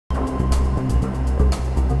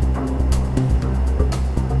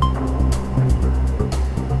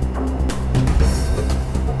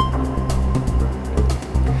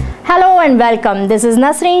and welcome. This is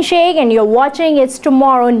Nasreen Sheikh and you're watching It's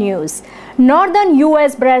Tomorrow News. Northern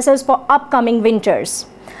US braces for upcoming winters.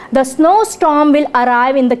 The snowstorm will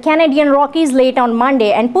arrive in the Canadian Rockies late on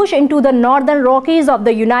Monday and push into the northern Rockies of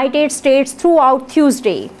the United States throughout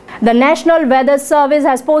Tuesday. The National Weather Service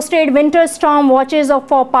has posted winter storm watches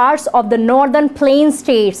for parts of the northern plains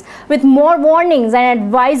states, with more warnings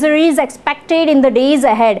and advisories expected in the days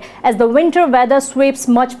ahead as the winter weather sweeps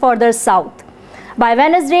much further south. By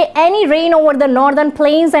Wednesday, any rain over the northern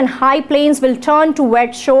plains and high plains will turn to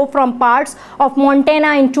wet snow from parts of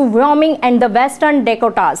Montana into Wyoming and the western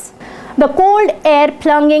Dakotas. The cold air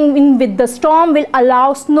plunging in with the storm will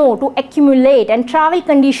allow snow to accumulate and travel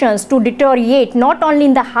conditions to deteriorate not only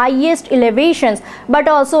in the highest elevations but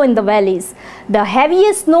also in the valleys. The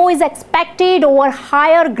heaviest snow is expected over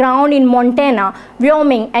higher ground in Montana,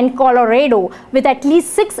 Wyoming and Colorado, with at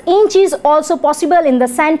least 6 inches also possible in the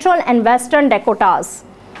central and western Dakotas.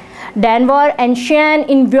 Denver and Cheyenne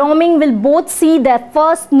in Wyoming will both see their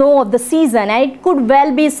first snow of the season, and it could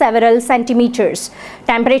well be several centimeters.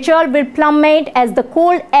 Temperature will plummet as the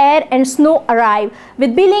cold air and snow arrive,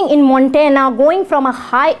 with Billings in Montana going from a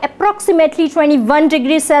high approximately 21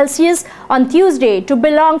 degrees Celsius on Tuesday to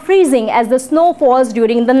below freezing as the snow falls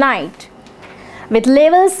during the night. With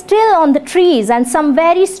levels still on the trees and some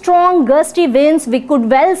very strong gusty winds, we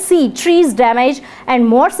could well see trees damaged and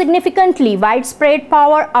more significantly widespread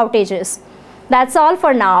power outages. That's all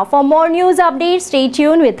for now. For more news updates, stay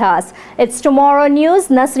tuned with us. It's Tomorrow News,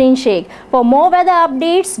 Nasreen Sheikh. For more weather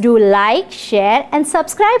updates, do like, share and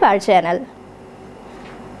subscribe our channel.